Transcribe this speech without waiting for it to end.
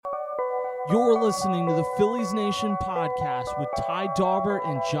You're listening to the Phillies Nation podcast with Ty Daubert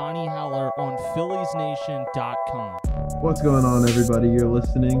and Johnny Heller on PhilliesNation.com. What's going on, everybody? You're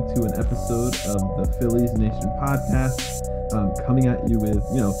listening to an episode of the Phillies Nation podcast, coming at you with,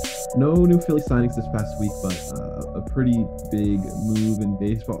 no new Philly signings this past week, but a pretty big move in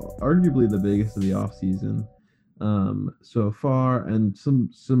baseball, arguably the biggest of the offseason so far, and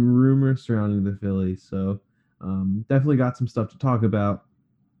some rumors surrounding the Phillies. So definitely got some stuff to talk about.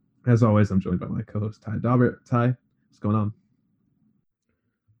 As always, I'm joined by my co-host, Ty Daubert. Ty, what's going on?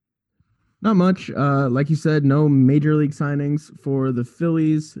 Not much. Like you said, no major league signings for the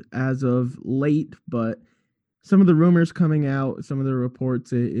Phillies as of late, but some of the rumors coming out, some of the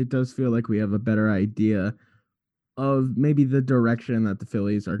reports, it does feel like we have a better idea of maybe the direction that the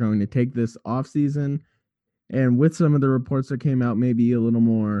Phillies are going to take this offseason. And with some of the reports that came out, maybe a little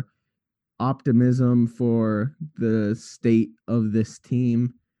more optimism for the state of this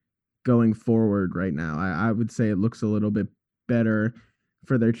team going forward right now. I would say it looks a little bit better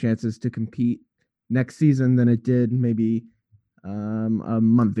for their chances to compete next season than it did maybe a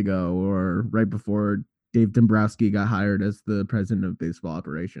month ago or right before Dave Dombrowski got hired as the president of baseball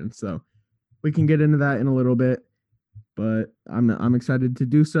operations. So we can get into that in a little bit, but I'm excited to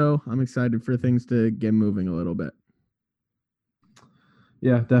do so. I'm excited for things to get moving a little bit.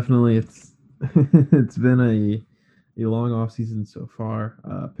 Yeah, definitely. It's it's been a long off season so far.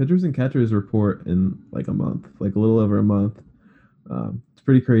 Pitchers and catchers report in like a month, like a little over a month. It's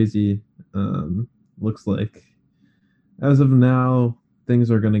pretty crazy. Looks like as of now, things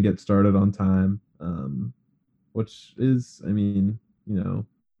are going to get started on time, which is, you can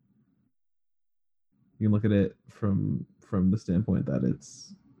look at it from the standpoint that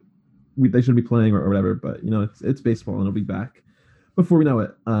they should be playing or whatever, but it's baseball and it'll be back before we know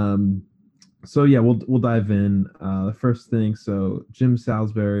it. So yeah, we'll dive in. The first thing, so Jim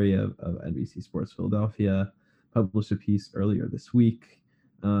Salisbury of NBC Sports Philadelphia published a piece earlier this week,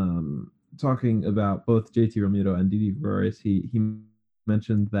 talking about both JT Realmuto and Didi Gregorius. He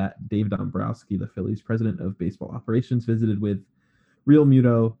mentioned that Dave Dombrowski, the Phillies president of baseball operations, visited with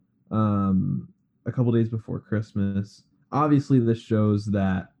Realmuto a couple days before Christmas. Obviously, this shows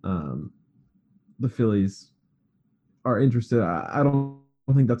that the Phillies are interested. I don't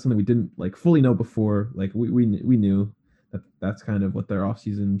think that's something we didn't fully know before. Like we knew that that's kind of what their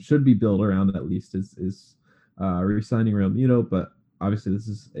offseason should be built around, at least is re-signing Realmuto, but obviously this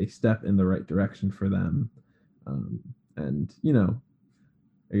is a step in the right direction for them. And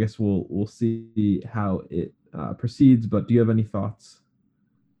I guess we'll see how it proceeds, but do you have any thoughts?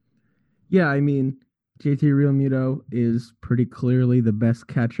 Yeah, JT Realmuto is pretty clearly the best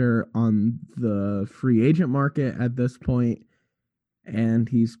catcher on the free agent market at this point, and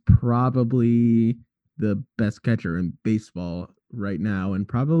he's probably the best catcher in baseball right now and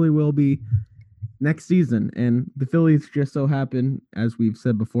probably will be next season. And the Phillies just so happen, as we've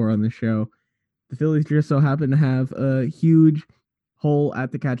said before on the show, the Phillies just so happen to have a huge hole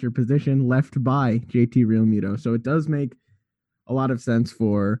at the catcher position left by JT Realmuto. So it does make a lot of sense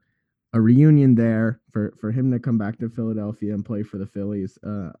for a reunion there for him to come back to Philadelphia and play for the Phillies.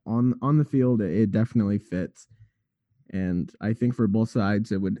 On the field, it definitely fits, and I think for both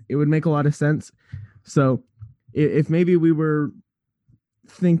sides, it would make a lot of sense. So if maybe we were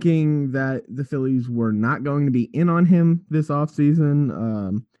thinking that the Phillies were not going to be in on him this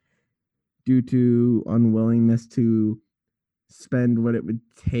offseason due to unwillingness to spend what it would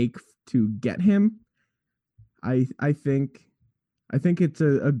take to get him, I think it's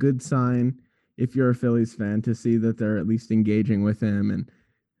a good sign if you're a Phillies fan to see that they're at least engaging with him and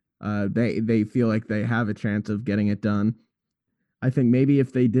they feel like they have a chance of getting it done. I think maybe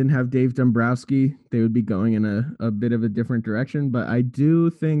if they didn't have Dave Dombrowski, they would be going in a bit of a different direction. But I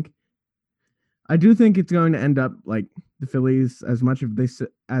do think it's going to end up like the Phillies, as much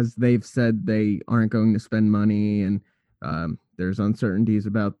as they've said they aren't going to spend money and there's uncertainties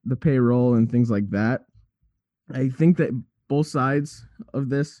about the payroll and things like that. I think that both sides of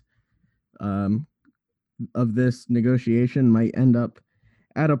this negotiation might end up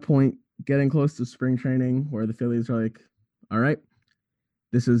at a point getting close to spring training where the Phillies are like, all right,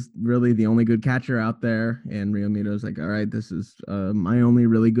 this is really the only good catcher out there. And Realmuto's like, all right, this is my only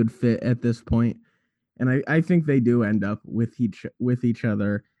really good fit at this point. And I think they do end up with each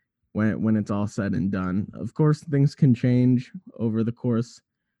other when it's all said and done. Of course, things can change over the course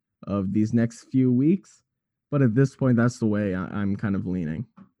of these next few weeks, but at this point, that's the way I'm kind of leaning.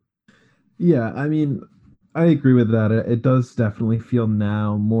 Yeah, I agree with that. It does definitely feel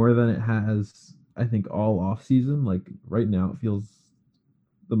now more than it has, I think, all off season. Like right now, it feels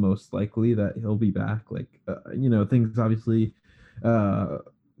the most likely that he'll be back. Things obviously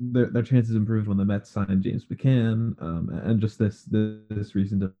their chances improved when the Mets signed James McCann, and just this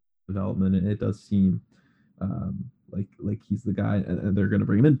recent development. It does seem like he's the guy, and they're going to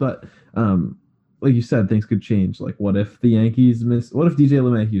bring him in. But like you said, things could change. Like, what if the Yankees miss? What if DJ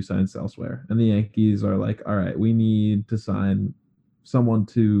LeMahieu signs elsewhere, and the Yankees are like, all right, we need to sign someone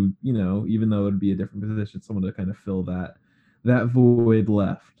to, even though it'd be a different position, someone to kind of fill that void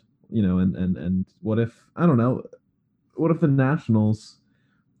left, and what if, I don't know, what if the Nationals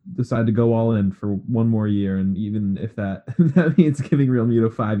decide to go all in for one more year, and even if that that means giving Real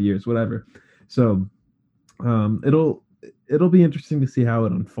Muto 5 years, whatever. So it'll be interesting to see how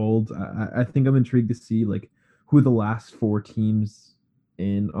it unfolds. I think I'm intrigued to see like who the last 4 teams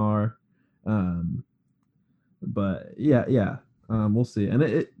in are. But yeah. We'll see. And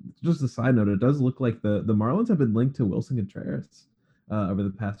it just a side note, it does look like the Marlins have been linked to Wilson Contreras over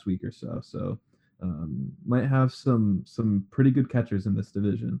the past week or so. So might have some pretty good catchers in this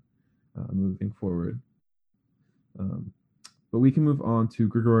division moving forward. But we can move on to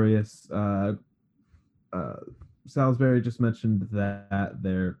Gregorius. Salisbury just mentioned that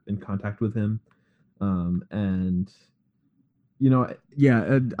they're in contact with him, and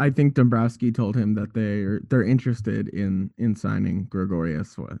yeah, I think Dombrowski told him that they're interested in signing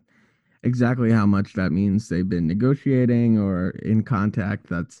Gregorius. What exactly how much that means they've been negotiating or in contact,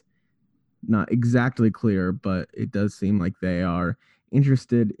 that's not exactly clear, but it does seem like they are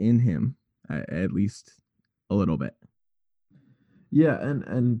interested in him at least a little bit. Yeah,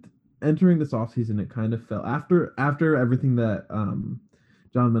 and entering this offseason, it kind of felt after everything that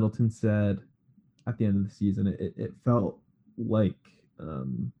John Middleton said at the end of the season, it felt like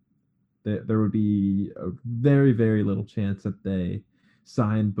there would be a very, very little chance that they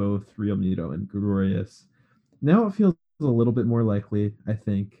signed both Real Muto and Gregorius. Now it feels a little bit more likely, I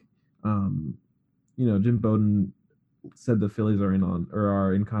think. Jim Bowden said the Phillies are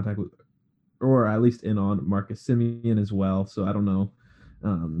in contact with, or at least in on Marcus Semien as well. So I don't know,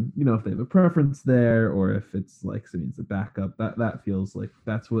 if they have a preference there, or if it's like Semien's a backup. That feels like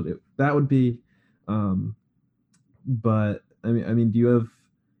that's what that would be. But I mean, do you have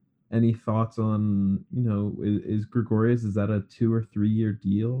any thoughts on, is Gregorius, is that a 2 or 3 year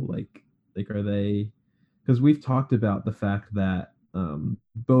deal? Like are they? Because we've talked about the fact that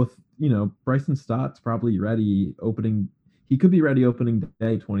both, Bryson Stott's probably ready opening. He could be ready opening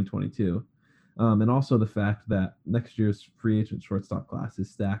day 2022. And also the fact that next year's free agent shortstop class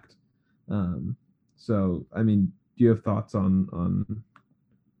is stacked. So, I mean, do you have thoughts on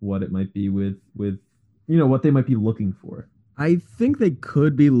what it might be with what they might be looking for? I think they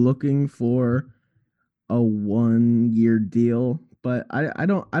could be looking for a 1-year deal, but I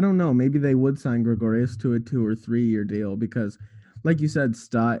don't know. Maybe they would sign Gregorius to a 2 or 3 year deal because, like you said,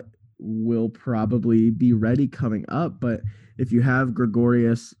 Stott will probably be ready coming up. But if you have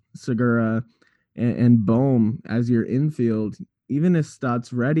Gregorius, Segura, and Bohm as your infield, even if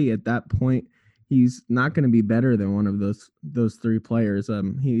Stott's ready at that point, he's not going to be better than one of those 3 players.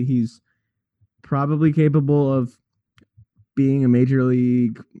 He's probably capable of being a major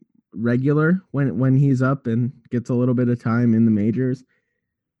league regular when he's up and gets a little bit of time in the majors.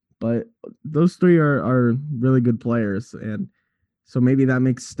 But those 3 are really good players, and so maybe that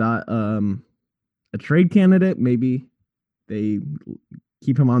makes Stott a trade candidate. Maybe they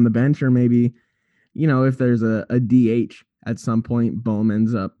keep him on the bench, or maybe, if there's a DH at some point, Bohm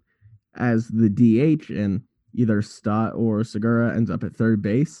ends up as the DH and either Stott or Segura ends up at third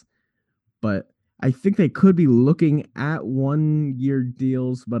base. But I think they could be looking at 1-year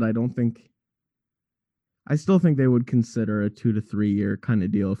deals, but I still think they would consider a 2 to 3 year kind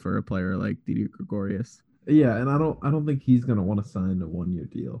of deal for a player like Didi Gregorius. Yeah, and I don't think he's gonna want to sign a 1-year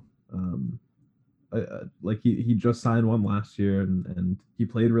deal. Like he just signed one last year, and he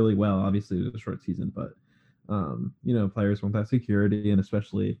played really well. Obviously, it was a short season, but players want that security, and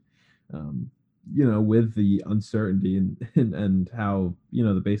especially with the uncertainty and how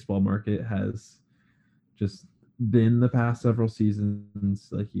the baseball market has just been the past several seasons.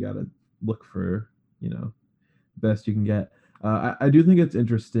 Like, you got to look for best you can get. I do think it's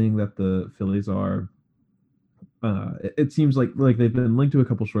interesting that the Phillies are. It seems like they've been linked to a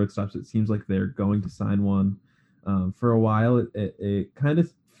couple shortstops. It seems like they're going to sign one. For a while, it kind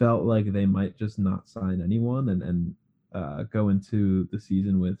of felt like they might just not sign anyone and go into the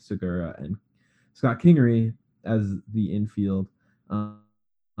season with Segura and Scott Kingery as the infield.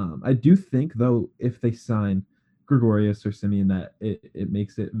 I do think, though, if they sign Gregorius or Semien, that it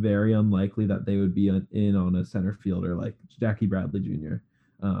makes it very unlikely that they would be in on a center fielder like Jackie Bradley Jr.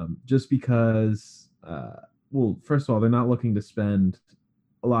 Just because, well, first of all, they're not looking to spend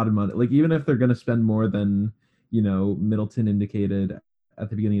a lot of money. Like, even if they're going to spend more than Middleton indicated at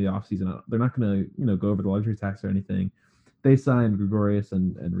the beginning of the offseason. They're not going to go over the luxury tax or anything. They signed Gregorius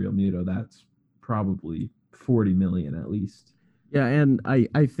and Real Muto. That's probably $40 million at least. Yeah, and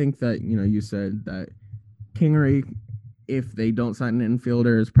I think that you said that Kingery, if they don't sign an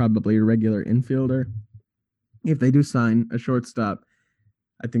infielder, is probably a regular infielder. If they do sign a shortstop,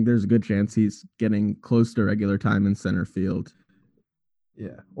 I think there's a good chance he's getting close to regular time in center field.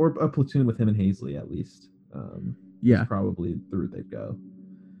 Yeah, or a platoon with him and Hazley at least. Yeah, probably the route they'd go.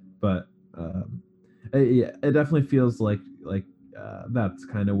 But it definitely feels like that's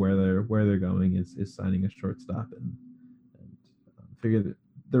kind of where they're going is signing a shortstop and figure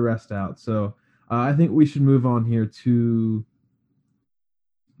the rest out. So I think we should move on here to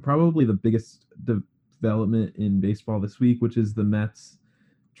probably the biggest development in baseball this week, which is the Mets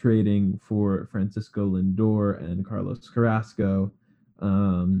trading for Francisco Lindor and Carlos Carrasco.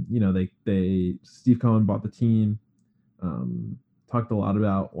 They Steve Cohen bought the team. Talked a lot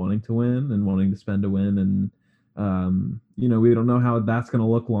about wanting to win and wanting to spend to win, and we don't know how that's going to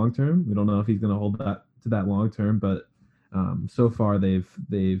look long term. We don't know if he's going to hold that to that long term, but so far they've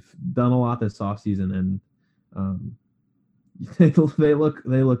done a lot this offseason, and they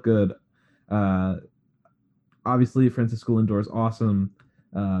look good. Obviously, Francisco Lindor is awesome.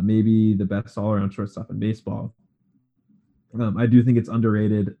 Maybe the best all-around shortstop in baseball. I do think it's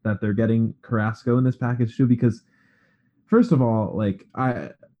underrated that they're getting Carrasco in this package too, because first of all,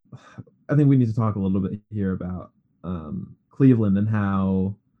 I think we need to talk a little bit here about Cleveland and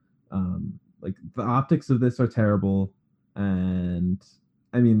how the optics of this are terrible, and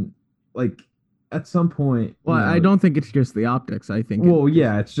I mean, at some point. Well, I don't think it's just the optics. I think. Well,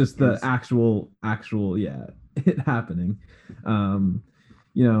 it's just the actual, it happening.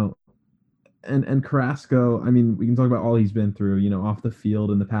 And Carrasco, I mean, we can talk about all he's been through, off the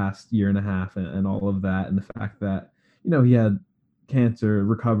field in the past year and a half and all of that. And the fact that, he had cancer,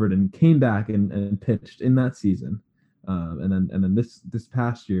 recovered, and came back and pitched in that season. And then this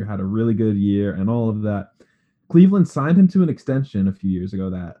past year had a really good year and all of that. Cleveland signed him to an extension a few years ago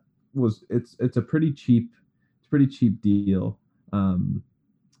that it's a pretty cheap deal.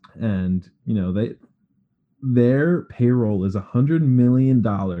 And their payroll is $100 million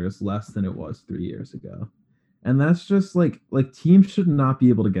less than it was 3 years ago. And that's just like teams should not be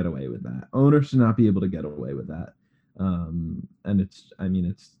able to get away with that. Owners should not be able to get away with that. And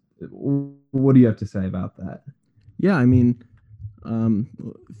what do you have to say about that? Yeah, I mean,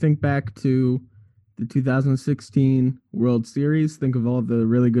 think back to the 2016 World Series. Think of all the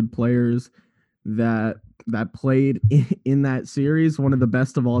really good players that played in that series, one of the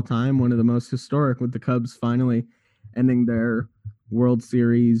best of all time, one of the most historic, with the Cubs finally ending their World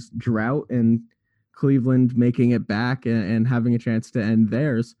Series drought and Cleveland making it back and having a chance to end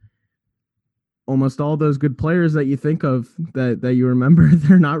theirs. Almost all those good players that you think of, that you remember,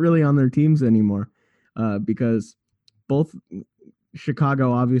 they're not really on their teams anymore, because both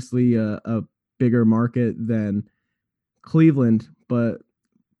Chicago, obviously a bigger market than Cleveland, but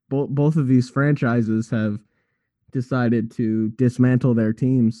both of these franchises have decided to dismantle their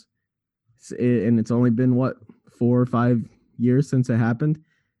teams, and it's only been 4 or 5 years since it happened.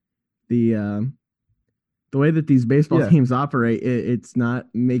 The way that these baseball teams operate, it's not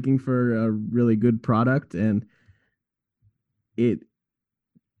making for a really good product, and it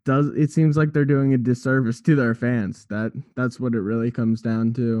seems like they're doing a disservice to their fans. That's what it really comes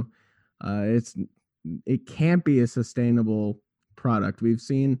down to. It can't be a sustainable product. We've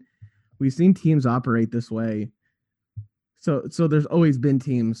seen teams operate this way. So there's always been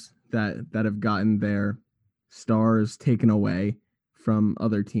teams that have gotten their stars taken away from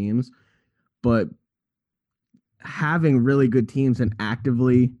other teams, but having really good teams and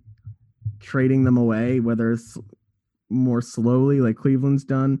actively trading them away, whether it's more slowly like Cleveland's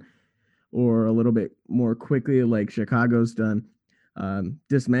done or a little bit more quickly like Chicago's done,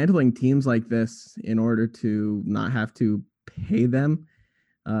 dismantling teams like this in order to not have to pay them,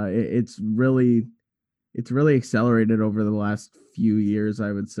 it's really accelerated over the last few years,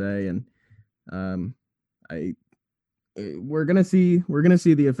 I would say, and we're gonna see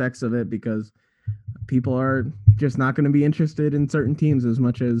the effects of it, because people are just not going to be interested in certain teams as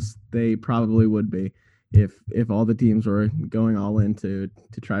much as they probably would be if all the teams were going all in to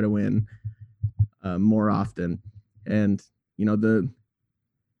try to win more often. And the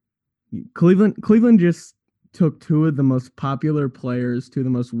Cleveland just took two of the most popular players, two of the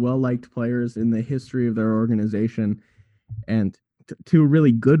most well-liked players in the history of their organization, and two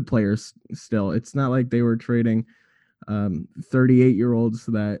really good players still. It's not like they were trading 38-year-olds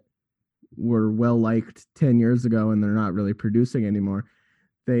that were well-liked 10 years ago and they're not really producing anymore.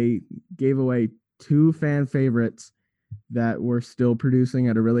 They gave away two fan favorites that were still producing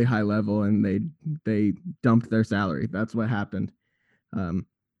at a really high level, and they dumped their salary. That's what happened.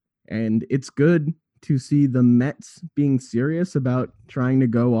 And it's good to see the Mets being serious about trying to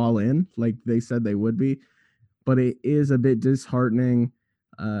go all in, like they said they would be. But it is a bit disheartening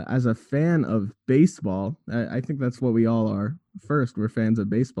as a fan of baseball. I think that's what we all are. First, we're fans of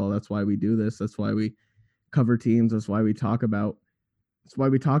baseball. That's why we do this. That's why we cover teams. That's why we talk about. That's why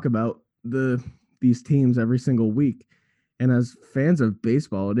we talk about these teams every single week. And as fans of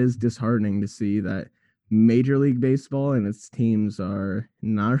baseball, it is disheartening to see that Major League Baseball and its teams are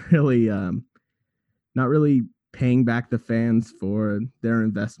not really paying back the fans for their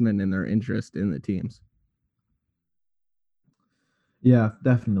investment and their interest in the teams. Yeah,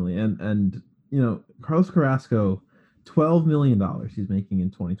 definitely. And Carlos Carrasco, $12 million he's making in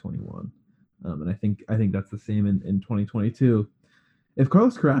 2021. And I think that's the same in 2022. If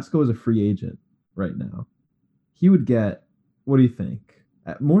Carlos Carrasco was a free agent right now, he would get, what do you think?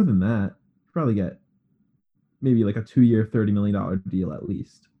 More than that, he'd probably get maybe like a 2-year, $30 million deal at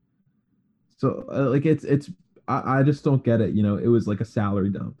least. So like I just don't get it. It was like a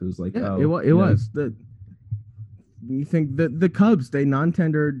salary dump. It was like, it was. You think that the Cubs, they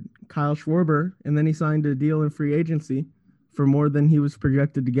non-tendered Kyle Schwarber, and then he signed a deal in free agency for more than he was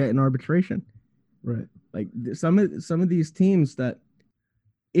projected to get in arbitration. Right. Like some of these teams that,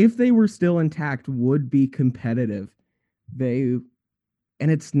 if they were still intact, would be competitive. And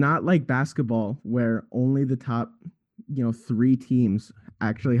it's not like basketball where only the top, 3 teams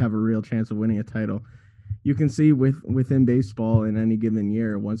actually have a real chance of winning a title. You can see within baseball in any given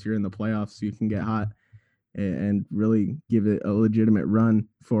year, once you're in the playoffs, you can get hot and really give it a legitimate run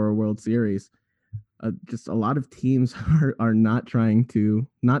for a World Series. Just a lot of teams are not trying to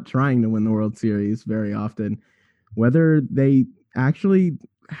win the World Series very often, whether they actually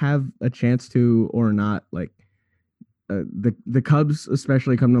have a chance to or not. Like the Cubs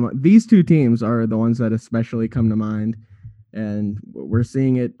especially come to mind. These 2 teams are the ones that especially come to mind, and we're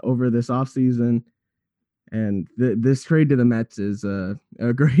seeing it over this offseason. And this trade to the Mets is a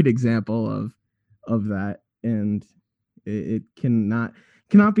great example of that, and it cannot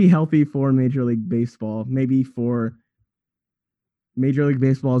be healthy for Major League Baseball. Maybe for Major League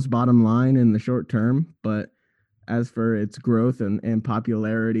Baseball's bottom line in the short term, but as for its growth and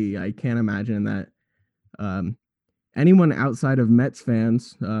popularity, I can't imagine that anyone outside of Mets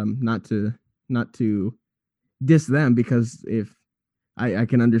fans, not to diss them, because if I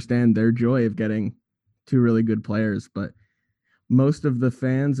can understand their joy of getting 2 really good players, but most of the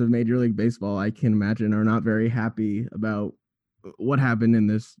fans of Major League Baseball, I can imagine, are not very happy about what happened in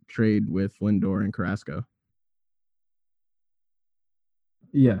this trade with Lindor and Carrasco.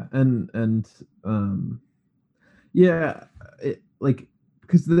 Yeah, and yeah,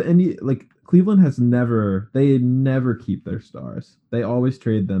 because Cleveland has never keep their stars. They always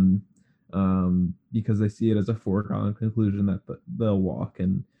trade them because they see it as a foregone conclusion that they'll walk,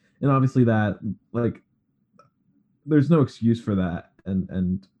 and obviously that, like, there's no excuse for that,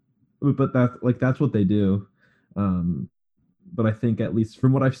 but that's what they do. But I think, at least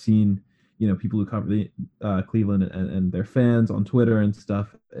from what I've seen, people who cover the Cleveland and their fans on Twitter and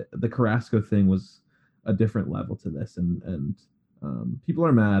stuff, the Carrasco thing was a different level to this, and people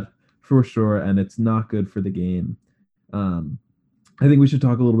are mad for sure, and it's not good for the game. I think we should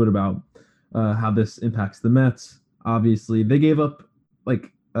talk a little bit about how this impacts the Mets. Obviously, they gave up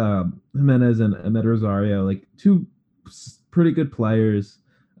Jimenez and Amed Rosario, like 2 pretty good players,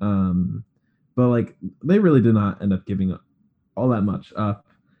 but they really did not end up giving up all that much up.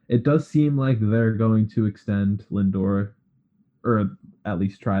 It does seem like they're going to extend Lindor, or at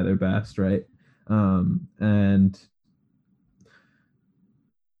least try their best, right? And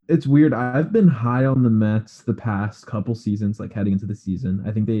it's weird. I've been high on the Mets the past couple seasons, like heading into the season.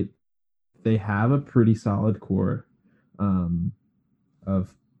 I think they have a pretty solid core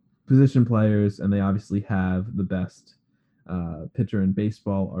of position players, and they obviously have the best pitcher in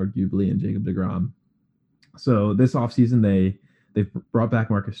baseball, arguably, in Jacob deGrom. So this offseason, they've brought back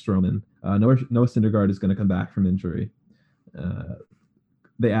Marcus Stroman. Noah Syndergaard is going to come back from injury.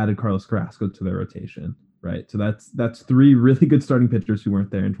 They added Carlos Carrasco to their rotation, right? So that's 3 really good starting pitchers who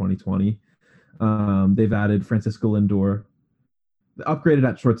weren't there in 2020. They've added Francisco Lindor. They upgraded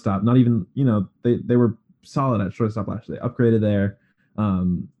at shortstop. Not even, they were solid at shortstop last year. They upgraded there.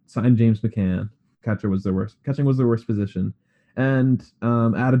 Signed James McCann. Catching was their worst position. And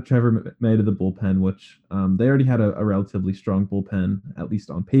added Trevor May to the bullpen, which they already had a relatively strong bullpen, at least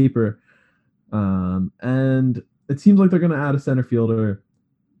on paper. And it seems like they're going to add a center fielder.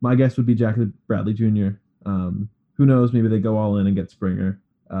 My guess would be Jackie Bradley Jr. Who knows? Maybe they go all in and get Springer.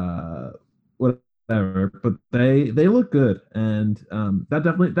 Whatever but they look good, and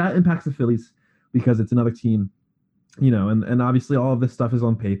that impacts the Phillies because it's another team, and obviously all of this stuff is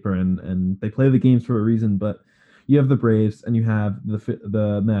on paper, and they play the games for a reason. But you have the Braves and you have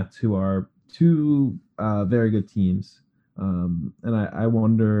the Mets, who are two very good teams, and I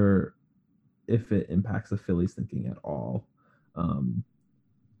wonder if it impacts the Phillies thinking at all.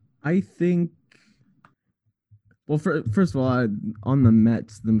 I think. Well, first of all, on the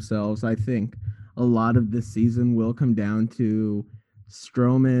Mets themselves, I think a lot of this season will come down to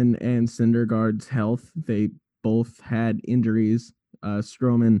Stroman and Syndergaard's health. They both had injuries.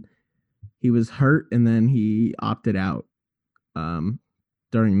 Stroman, he was hurt and then he opted out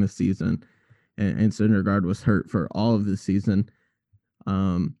during the season, and Syndergaard was hurt for all of the season.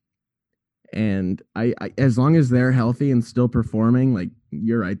 And I as long as they're healthy and still performing, like,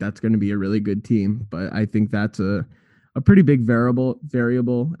 you're right, that's going to be a really good team. But I think that's a pretty big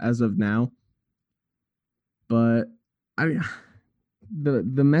variable as of now. But I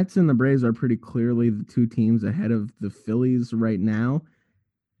the Mets and the Braves are pretty clearly the two teams ahead of the Phillies right now.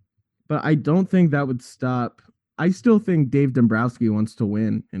 But I don't think that would stop. I still think Dave Dombrowski wants to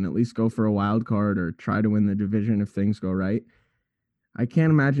win and at least go for a wild card or try to win the division if things go right. I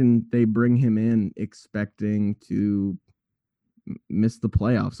can't imagine they bring him in expecting to miss the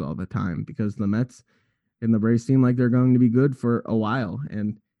playoffs all the time, because the Mets and the Braves seem like they're going to be good for a while.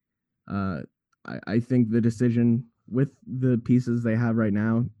 And I think the decision with the pieces they have right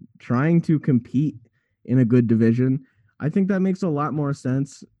now, trying to compete in a good division, I think that makes a lot more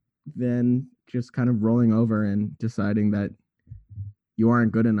sense than just kind of rolling over and deciding that you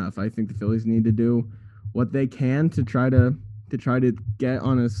aren't good enough. I think the Phillies need to do what they can to try to get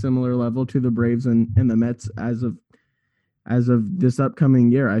on a similar level to the Braves and the Mets as of this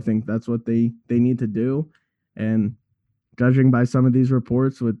upcoming year. I think that's what they need to do. And judging by some of these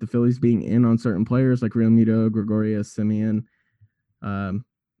reports, with the Phillies being in on certain players like Realmuto, Gregorius, Simeon, I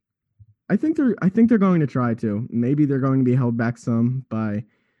think they're going to try to. Maybe they're going to be held back some by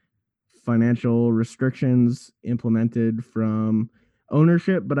financial restrictions implemented from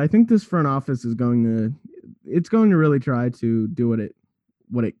ownership, but I think this front office is going to really try to do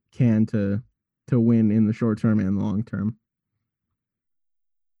what it can to win in the short term and the long term.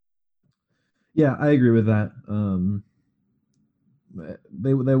 Yeah, I agree with that.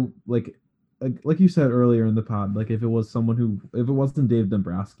 They like you said earlier in the pod, like if it wasn't Dave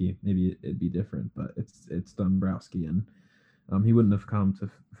Dombrowski, maybe it'd be different, but it's Dombrowski, and he wouldn't have come to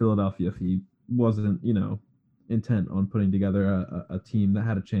Philadelphia if he wasn't, intent on putting together a team that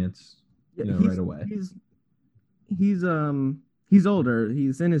had a chance, right away. He's older.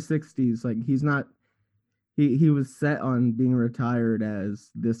 He's in his 60s. Like, he's not. He was set on being retired as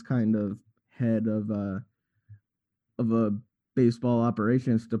this kind of head of a baseball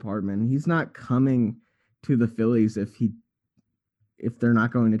operations department. He's not coming to the Phillies if they're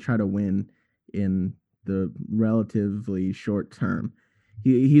not going to try to win in the relatively short term.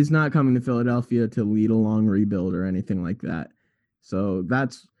 He's not coming to Philadelphia to lead a long rebuild or anything like that. So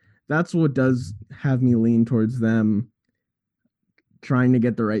that's what does have me lean towards them trying to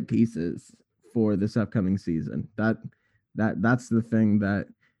get the right pieces for this upcoming season. That's the thing that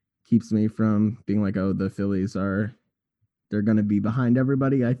keeps me from being like, oh, the Phillies they're going to be behind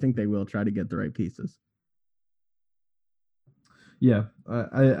everybody. I think they will try to get the right pieces. Yeah,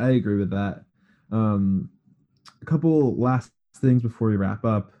 I agree with that. A couple last things before we wrap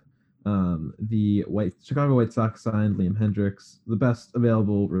up. The Chicago White Sox signed Liam Hendriks, the best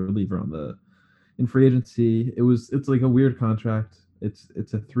available reliever in free agency. It's like a weird contract. It's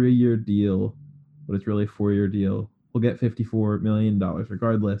a 3-year deal, but it's really a 4-year deal. We'll get $54 million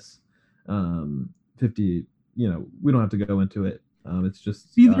regardless. 50. We don't have to go into it. It's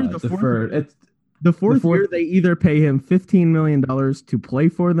just either deferred. The fourth year, they either pay him $15 million to play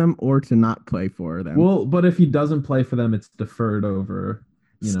for them or to not play for them. Well, but if he doesn't play for them, it's deferred over.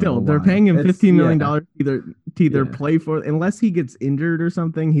 Still, they're paying him $15 million to either play for, unless he gets injured or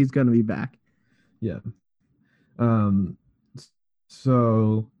something, he's going to be back. Yeah.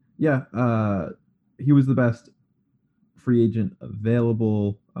 So yeah, he was the best free agent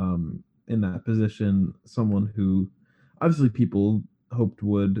available in that position. Someone who obviously people hoped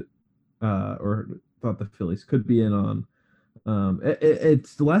would or thought the Phillies could be in on.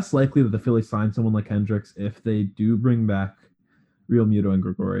 It's less likely that the Phillies sign someone like Hendriks if they do bring back Realmuto and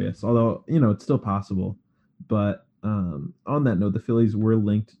Gregorius, although it's still possible. But on that note, the Phillies were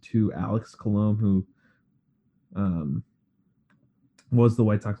linked to Alex Colomé, who was the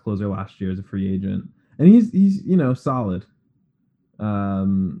White Sox closer last year as a free agent, and he's solid.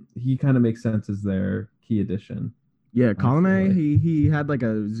 He kind of makes sense as their key addition. Yeah, Colomé, like. he had like a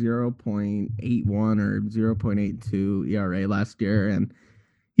 0.81 or 0.82 ERA last year, and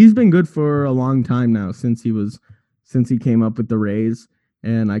he's been good for a long time now since he came up with the Rays,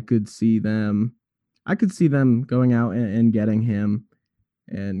 and I could see them going out and getting him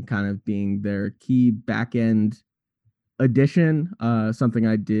and kind of being their key back end addition. Something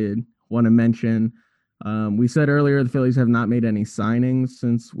I did want to mention. We said earlier the Phillies have not made any signings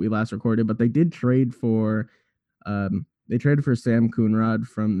since we last recorded, but they did trade for Sam Coonrod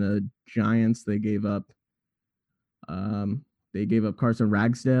from the Giants. They gave up Carson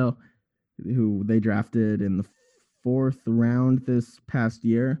Ragsdale, who they drafted in the 4th round this past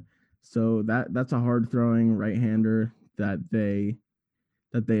year. So that's a hard throwing right-hander that they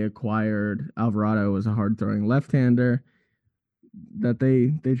acquired. Alvarado was a hard throwing left-hander that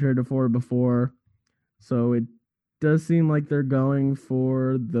they traded for before. So it does seem like they're going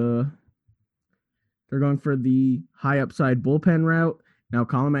for the high upside bullpen route. Now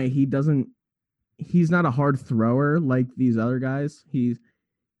Colomé, he's not a hard thrower like these other guys. He's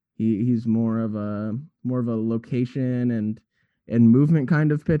more of a location and movement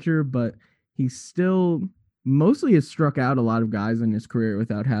kind of pitcher, but he still mostly has struck out a lot of guys in his career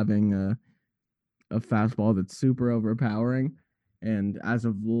without having a fastball that's super overpowering. And as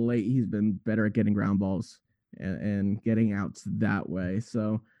of late, he's been better at getting ground balls and getting outs that way.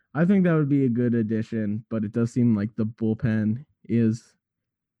 So I think that would be a good addition, but it does seem like the bullpen is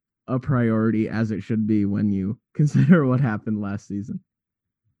a priority, as it should be when you consider what happened last season.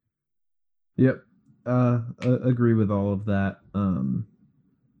 Yep. Agree with all of that. And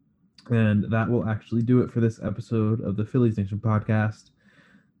that will actually do it for this episode of the Phillies Nation podcast.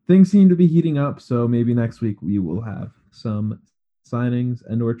 Things seem to be heating up, so maybe next week we will have some signings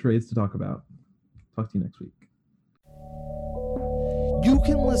and or trades to talk about. Talk to you next week. You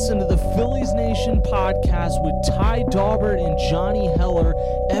can listen to the Phillies Nation podcast with Ty Daubert and Johnny Heller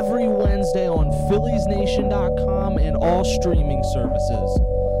every Wednesday on PhilliesNation.com and all streaming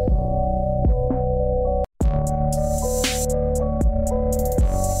services.